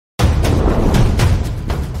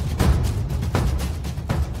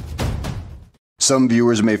Some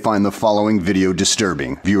viewers may find the following video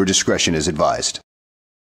disturbing. Viewer discretion is advised.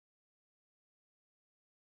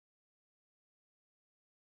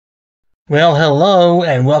 Well, hello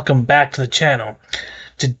and welcome back to the channel.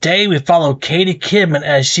 Today we follow Katie Kidman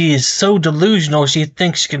as she is so delusional she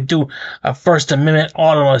thinks she can do a First Amendment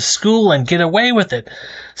audit on a school and get away with it.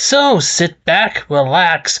 So sit back,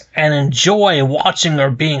 relax, and enjoy watching her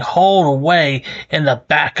being hauled away in the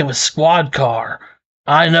back of a squad car.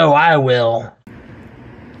 I know I will.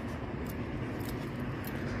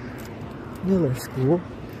 Miller School,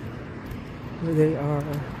 where they are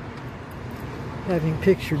having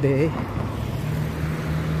picture day,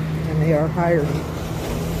 and they are hiring.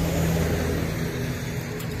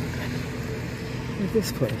 Look at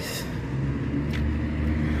this place.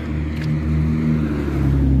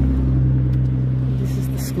 This is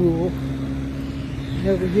the school. And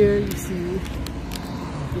over here you see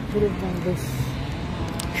they could have done this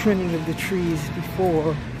trimming of the trees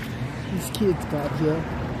before these kids got here.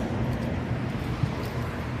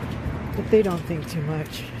 But they don't think too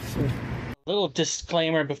much. So. Little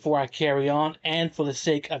disclaimer before I carry on, and for the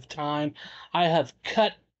sake of time, I have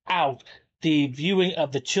cut out the viewing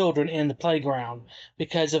of the children in the playground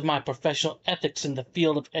because of my professional ethics in the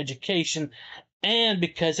field of education and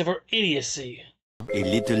because of her idiocy. A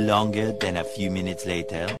little longer than a few minutes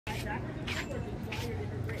later.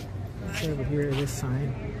 It's over here, this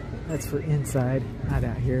sign. That's for inside, not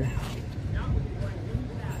out here.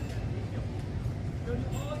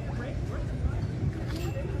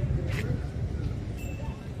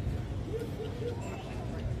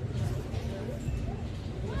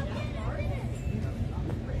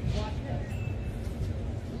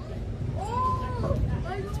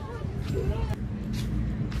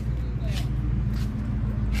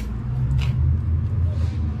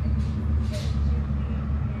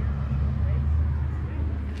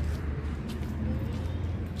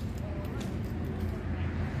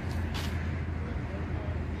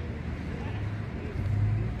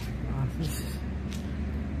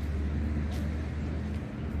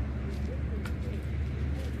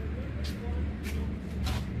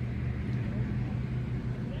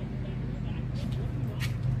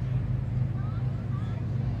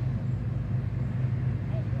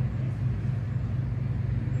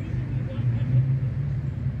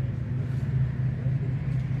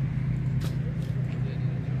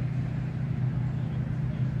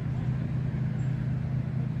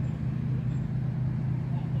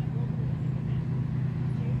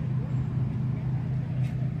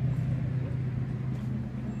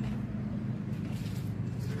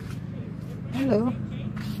 Hello.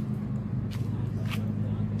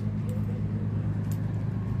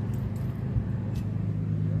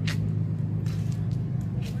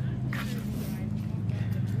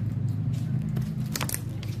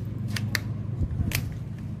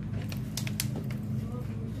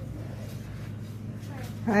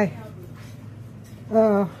 Hi.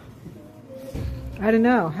 I don't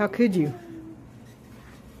know. How could you?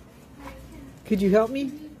 Could you help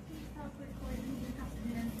me?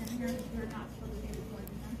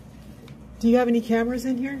 Do you have any cameras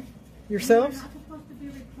in here yourselves? We're not supposed to be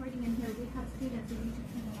recording in here. We have students and we need to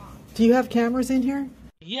turn them off. Do you have cameras in here?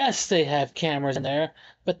 Yes, they have cameras in there,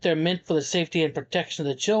 but they're meant for the safety and protection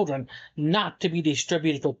of the children, not to be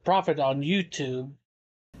distributed for profit on YouTube.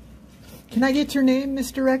 Can I get your name,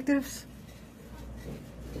 Mr. Directives?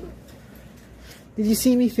 Did you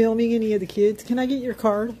see me filming any of the kids? Can I get your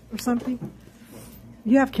card or something?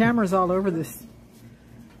 You have cameras all over this.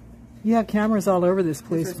 You have cameras all over this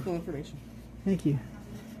place. This is school information. Thank you.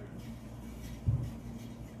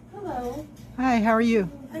 Hello. Hi, how are you?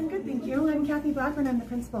 I'm good, thank you. I'm Kathy Blackburn. I'm the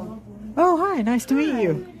principal. Oh, hi. Nice to meet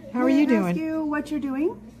you. How are you May I doing? ask you what you're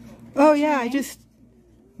doing? Oh, yeah.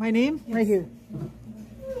 My name? Yes. Right here.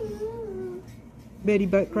 Betty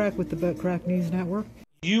Buttcrack with the Buttcrack News Network.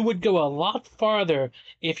 You would go a lot farther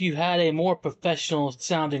if you had a more professional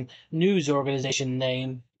sounding news organization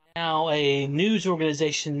name. Now, a news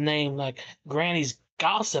organization name like Granny's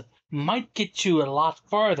Gossip might get you a lot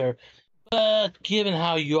farther, but given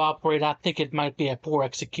how you operate, I think it might be a poor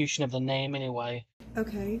execution of the name anyway.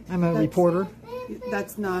 Okay. I'm a reporter.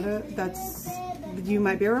 You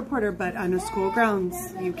might be a reporter, but on a school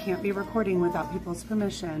grounds, you can't be recording without people's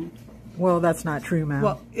permission. Well, that's not true, ma'am.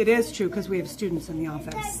 Well, it is true because we have students in the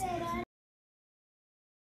office.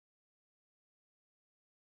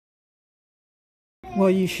 Well,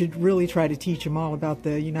 you should really try to teach them all about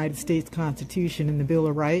the United States Constitution and the Bill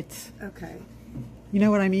of Rights. Okay. You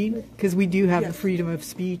know what I mean? Because we do have the freedom of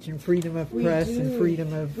speech and freedom of press and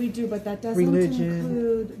freedom of we do, but that doesn't religion.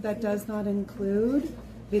 include. That does not include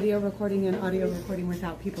Video recording and audio recording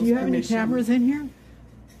without people's Do you have permission. any cameras in here?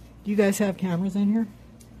 Do you guys have cameras in here?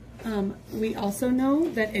 We also know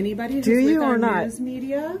that anybody who's Do you with or our not? news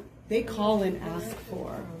media, they call and ask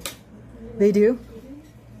for. They do?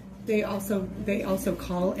 They also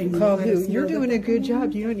call and Call let who? us know You're that- doing a good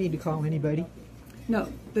job. You don't need to call anybody. No,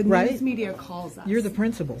 the Right? news media calls us. You're the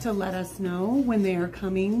principal. to let us know when they are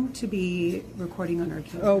coming to be recording on our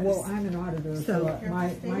cameras. Oh, well, I'm an auditor, so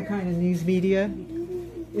my kind of news media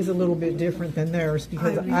is a little bit different than theirs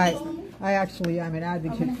because I'm an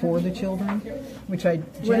advocate for the children, which I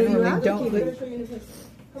generally don't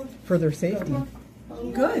for their safety.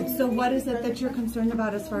 Good. So what is it that you're concerned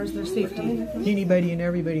about as far as their safety? Anybody and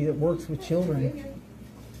everybody that works with children,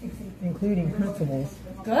 including principals.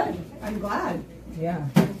 Good. I'm glad. Yeah.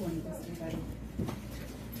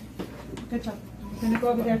 Good job. I'm gonna go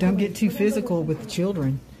over there. Don't get too physical with the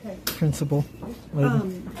children, principal.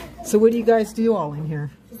 Lady. So what do you guys do all in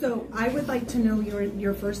here? So I would like to know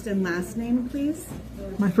your first and last name, please.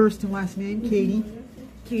 My first and last name, Katie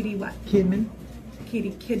Katie what? Kidman.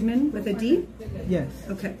 Katie Kidman with a D? Yes.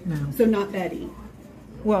 Okay. No. So not Betty.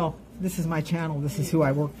 Well, this is my channel. This is who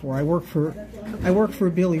I work for. I work for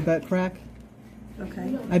Billy Buttcrack.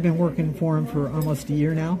 Okay. I've been working for him for almost a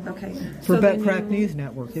year now. Okay. For So then Buttcrack you- News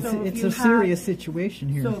Network. It's so if it's you a have- serious situation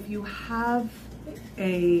here. So if you have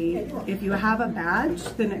a badge,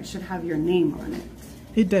 then it should have your name on it.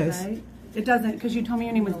 It does. Right? It doesn't, because you told me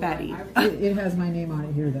your name was Betty. It has my name on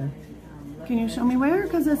it here, though. Can you show me where?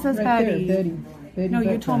 Because it says Right Betty. there, Betty No, you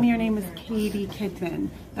Buttcrack. told me your name is Katie Kidman.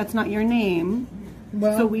 That's not your name.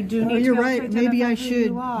 Well, So we do need oh, to you're be able right. to Maybe I identify who should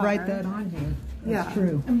you are. write that on here. That's Yeah.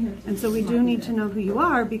 true. And so we do need to know who you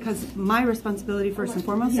are, because my responsibility first and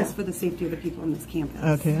foremost is for the safety of the people on this campus.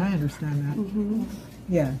 Okay, I understand that. Mm-hmm.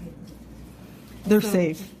 Yeah. They're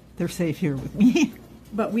safe. They're safe here with me.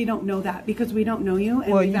 But we don't know that because we don't know you,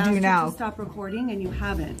 and Well, we've you asked do you now. to stop recording, and you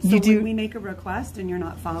haven't. So You do. when we make a request and you're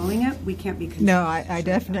not following it, we can't be concerned. No, I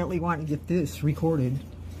definitely want to get this recorded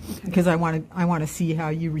because I want to see how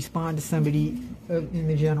you respond to somebody in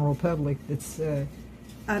the general public that's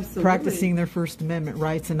Absolutely. practicing their First Amendment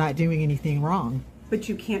rights and not doing anything wrong. But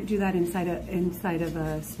you can't do that inside of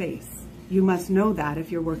a space. You must know that if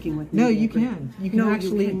you're working with media. No, you can. You can No,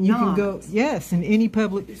 actually. you You can cannot. go. Yes, in any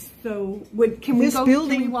public. So can This we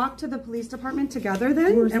building- walk to the police department together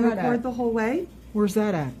then Where's and that record at? the whole way? Where's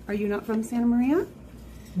that at? Are you not from Santa Maria?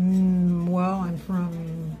 Well, I'm from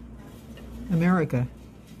America.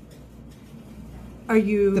 Are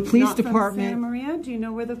you The police not from department- Santa Maria? Do you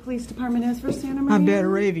know where the police department is for Santa Maria? I'm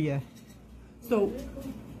Betaravia. So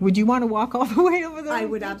Would you want to walk all the way over there? I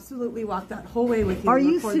would absolutely walk that whole way with you. Are and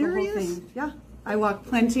you record the whole serious? thing. Yeah. I walk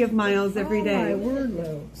plenty of miles every day. Oh, my word,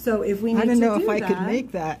 no. So if we need I don't to know do if I could that-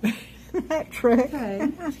 make that that trek. Okay.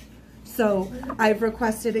 So I've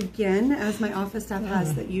requested again, as my office staff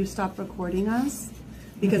has, that you stop recording us,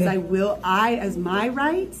 because Okay. as my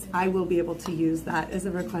rights, I will be able to use that as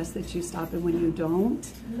a request that you stop, and when you don't,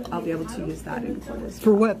 I'll be able to use that in court as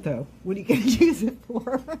For well. what though? What are you going to use it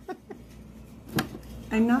for?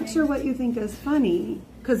 I'm not sure what you think is funny,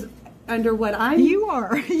 because under what I'm... You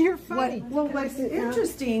are. You're funny. What's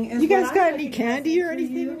interesting is... You guys what got I'm any candy or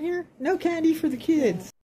anything in here? No candy for the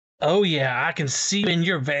kids. Oh yeah, I can see you in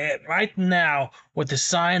your van right now with the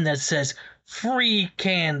sign that says free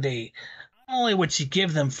candy. Not only would she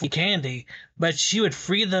give them free candy, but she would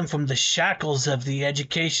free them from the shackles of the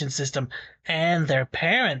education system and their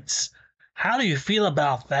parents. How do you feel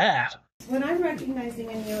about that? What I'm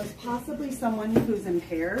recognizing in you is possibly someone who's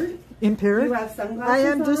impaired. Impaired? You have sunglasses I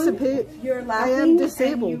am on. disabled. You're I laughing am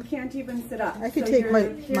disabled. and you can't even sit up. I could so take you're my-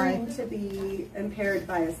 appearing to be impaired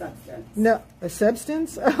by a substance. No, a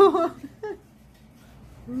substance?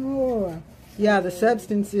 Oh. Yeah, the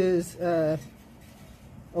substance is a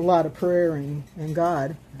lot of prayer and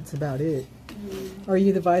God. That's about it. Are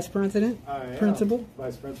you the vice president? I am. Principal?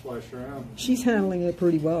 Vice principal, I sure am. She's handling it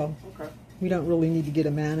pretty well. Okay. We don't really need to get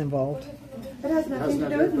a man involved. It has nothing to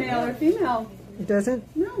do with male or female. It doesn't?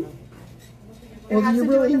 No. It Well, has do you to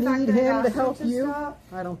do really with the fact need that him to I've help asked you? stop.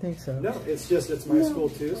 I don't think so. No, it's my school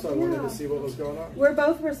too, so I wanted to see what was going on. We're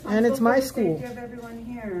both responsible And it's my for the school. safety of everyone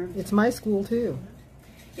here. It's my school too.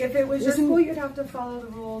 If it was your Isn't- school, you'd have to follow the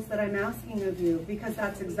rules that I'm asking of you, because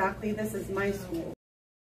this is my school.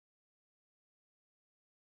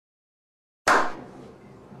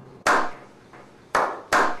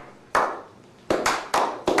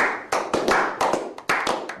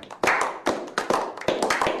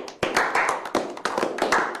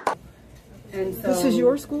 And so This is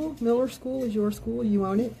your school? Miller School is your school? You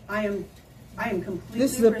own it? I am completely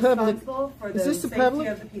This is a public- responsible for is the this a safety public-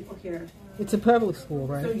 of the people here. It's a public school,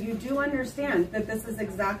 right? So you do understand that this is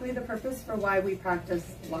exactly the purpose for why we practice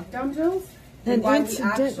lockdown drills. And why we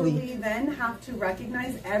actually then have to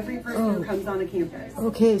recognize every person who comes on a campus.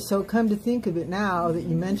 Okay, so come to think of it now that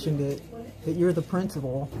you mentioned it, that you're the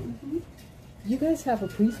principal. You guys have a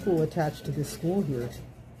preschool attached to this school here.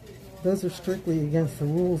 Those are strictly against the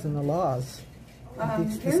rules and the laws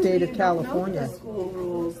of the state of California. Don't know the school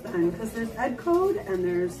rules then, because there's ed code and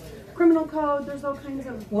there's criminal code. There's all kinds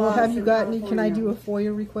of laws. Well, have you got any? Can I do a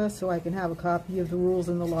FOIA request so I can have a copy of the rules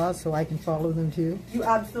and the laws so I can follow them too? You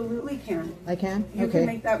absolutely can. I can? You okay. can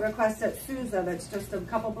make that request at Sousa, that's just a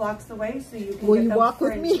couple blocks away, so you can Will get you those walk for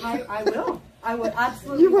with me? I will. I would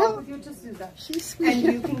absolutely walk with you to Sousa. She's sweet. And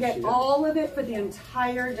you can get all of it for the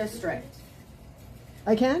entire district.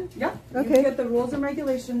 I can? Yeah. Okay. You can get the rules and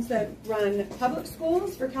regulations that run public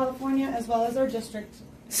schools for California as well as our district.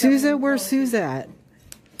 Sousa, where's Sousa at?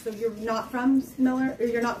 So you're not from Miller, or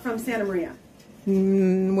you're not from Santa Maria?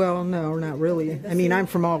 Well, no, not really. I mean, I'm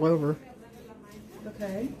from all over.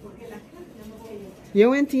 Okay. Yo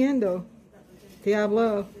entiendo. Te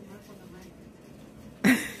hablo.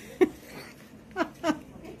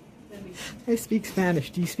 I speak Spanish.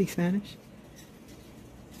 Do you speak Spanish?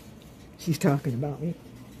 She's talking about me.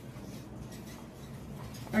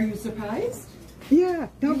 Are you surprised? Yeah,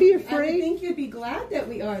 don't be afraid. I think you'd be glad that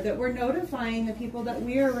we are, that we're notifying the people that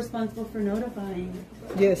we are responsible for notifying.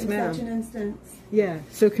 Yes, ma'am. In such an instance. Yeah,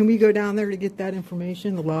 so can we go down there to get that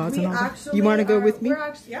information, the laws and all that? You want to go with me?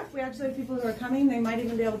 Yeah, we actually have people who are coming. They might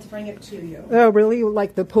even be able to bring it to you. Oh, really?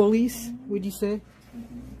 Like the police, would you say?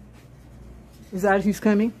 Is that who's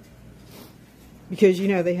coming? Because, you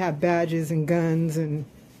know, they have badges and guns, and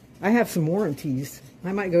I have some warranties.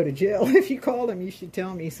 I might go to jail. If you call them, you should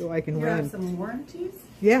tell me so I can run. You have some warranties?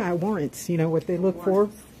 Yeah, warrants. You know what they look for?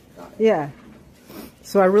 Yeah.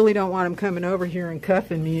 So I really don't want them coming over here and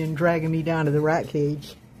cuffing me and dragging me down to the rat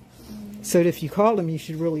cage. So if you call them, you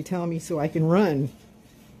should really tell me so I can run.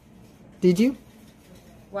 Did you?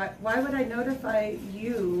 Why would I notify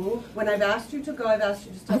you when I've asked you to go? I've asked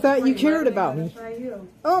you to stop. I thought you cared Why about would I me. notify you?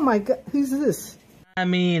 Oh my God, who's this? I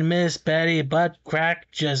mean, Miss Betty Butt Crack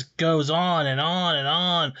just goes on and on and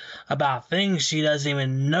on about things she doesn't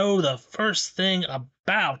even know the first thing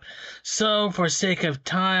about. So, for sake of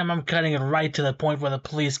time, I'm cutting it right to the point where the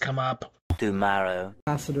police come up. Tomorrow.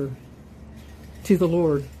 Ambassador to the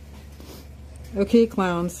Lord. Okay,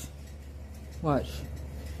 clowns. Watch.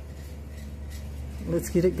 Let's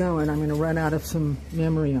get it going. I'm going to run out of some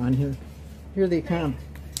memory on here. Here they come.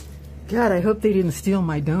 God, I hope they didn't steal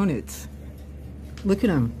my donuts. Look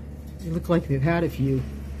at them. They look like they've had a few.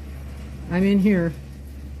 I'm in here.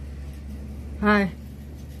 Hi.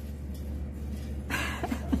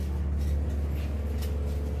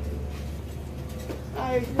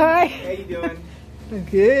 Hi. Hi. How you doing?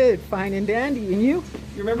 Good. Fine and dandy. And you?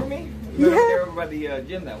 You remember me? Yeah. We were over by the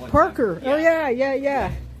gym that one Parker. time. Oh,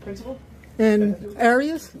 yeah. Principal? And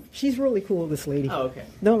Arias? She's really cool, this lady. Oh, okay.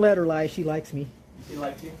 Don't let her lie. She likes me. She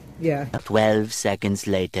likes you? Yeah. 12 seconds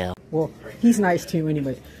later. Well, he's nice too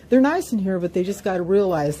anyway. They're nice in here, but they just got to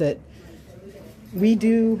realize that we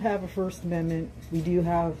do have a First Amendment. We do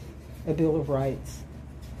have a Bill of Rights,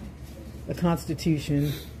 a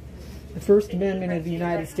Constitution, the First Amendment of the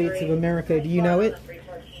United States of America. Do you know it?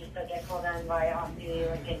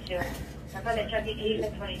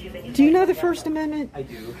 Do you know the First Amendment? I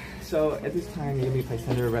do. So at this time, you're going to be placed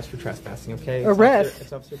under arrest for trespassing, okay? Arrest?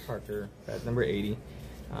 It's Officer Parker, that's number 80.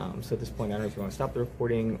 So at this point, I don't know if you want to stop the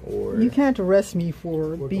recording or... You can't arrest me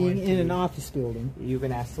for being in an office building. You've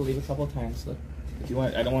been asked to leave a couple of times. Look, if you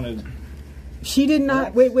want, I don't want to... She did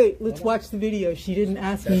not... Wait, let's watch the video. She didn't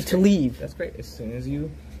ask me to leave. That's great. As soon as you...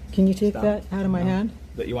 Can you take that out of my hand?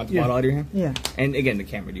 But you want the bottle out of your hand? Yeah. And again, the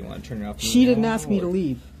camera, do you want to turn it off? She didn't ask me to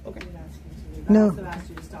leave. Okay. No.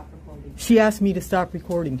 She asked me to stop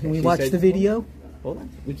recording. Can we watch the video? Hold on.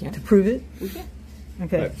 We can. To prove it? We can.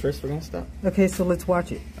 Okay. But first, we're going to stop. Okay, so let's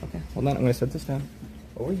watch it. Okay. Hold on. I'm going to set this down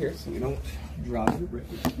over here so we don't drop your brick.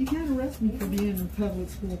 You can't arrest me for being on public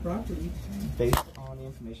school property. Based on the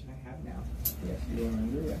information I have now, yes, you are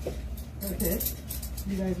under arrest. Okay.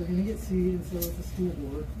 You guys are going to get sued, and so is the school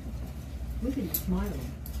board. Look at you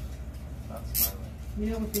smiling. Not smiling. You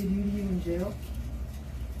know what they do to you in jail?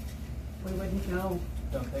 We wouldn't know.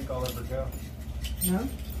 Don't think I'll ever go. No?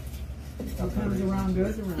 What comes around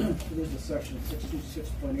goes around. There's a section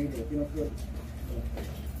 626.8. If you don't go,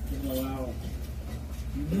 doesn't allow.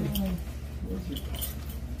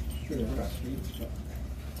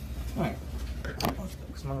 All right. Come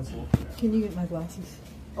on, let's look. Can you get my glasses?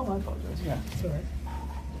 Oh, I apologize. Yeah. It's all right.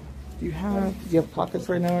 Do you have pockets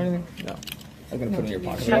right now or anything? No. I'm gonna put it in your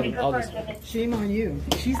pocket. I'll just... Shame on you.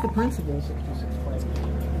 She's the principal.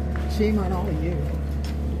 Shame on all of you.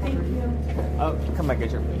 Thank you. I'll come back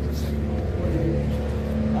get your place.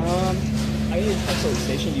 I need to transport the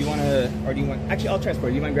station. Do you want to, or do you want? Actually, I'll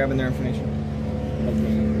transport. Do you mind grabbing their information?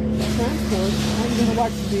 Transport? Are you gonna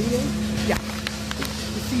watch the video? Yeah.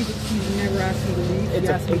 You see that she's never asked me to leave. She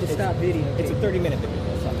asked me to stop video. It's a 30-minute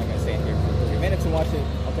video, so I'm not gonna stay in here for 30 minutes and watch it.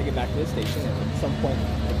 I'll take it back to the station, and at some point.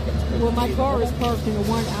 Well, my car is parked in a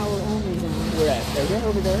 1 hour only zone. Where at?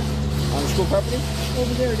 Over there? On the school property?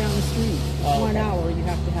 Over there down the street. Oh, 1 okay. hour, you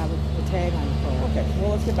have to have a tag on your car. Okay,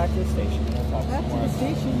 well, let's get back to the station. We'll talk Back to more the about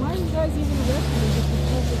station? Why are you guys even arresting me just to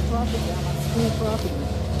pull this property down on school property?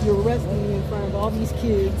 You're arresting me in front of all these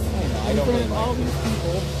kids, I in don't front really of all like these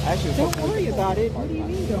people. Actually, Don't worry about it. What do you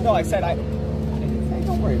mean don't No, I worry said I didn't say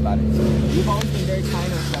don't worry about it. You've always been very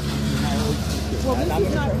kind and respectful to me, and I always appreciate Well, that. this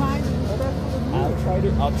is not kind and respectful of you. I'll try to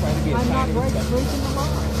be as I'm not kind and respectful. breaking the law.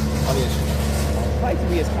 I'll try to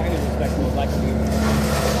be as kind and respectful as I can be. I'm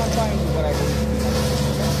not trying to do what I believe to be.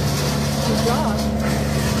 Your job.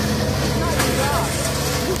 It's not your job.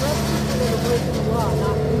 You arrest people that are breaking the law,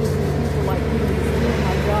 not innocent people like you. It's not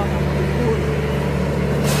my job. I'm a reporter.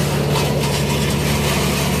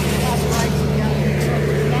 I have the right to be out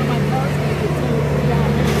here. Now my car's going to get towed down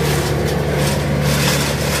here.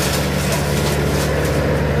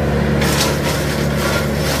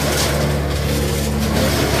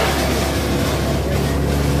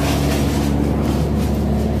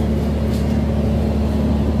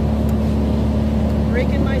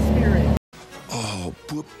 Breaking my spirit. Oh,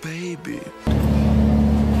 poor baby.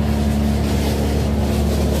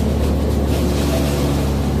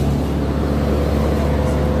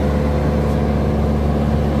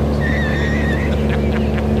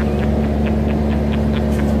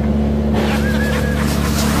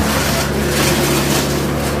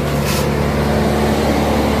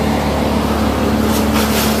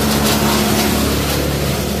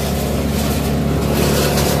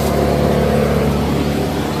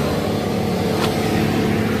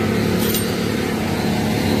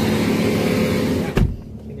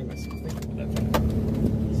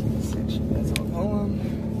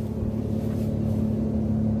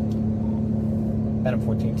 Adam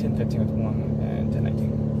 14, 10, 15 with 1, and 10,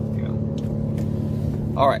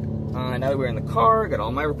 19. Alright, now that we're in the car, got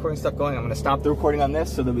all my recording stuff going, I'm going to stop the recording on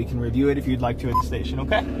this so that we can review it if you'd like to at the station,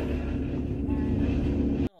 okay?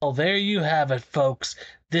 Well, there you have it, folks.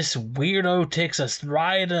 This weirdo takes a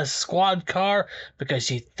ride in a squad car because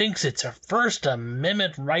she thinks it's her First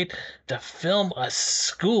Amendment right to film a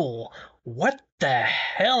school. What the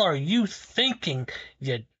hell are you thinking,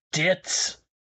 you dits?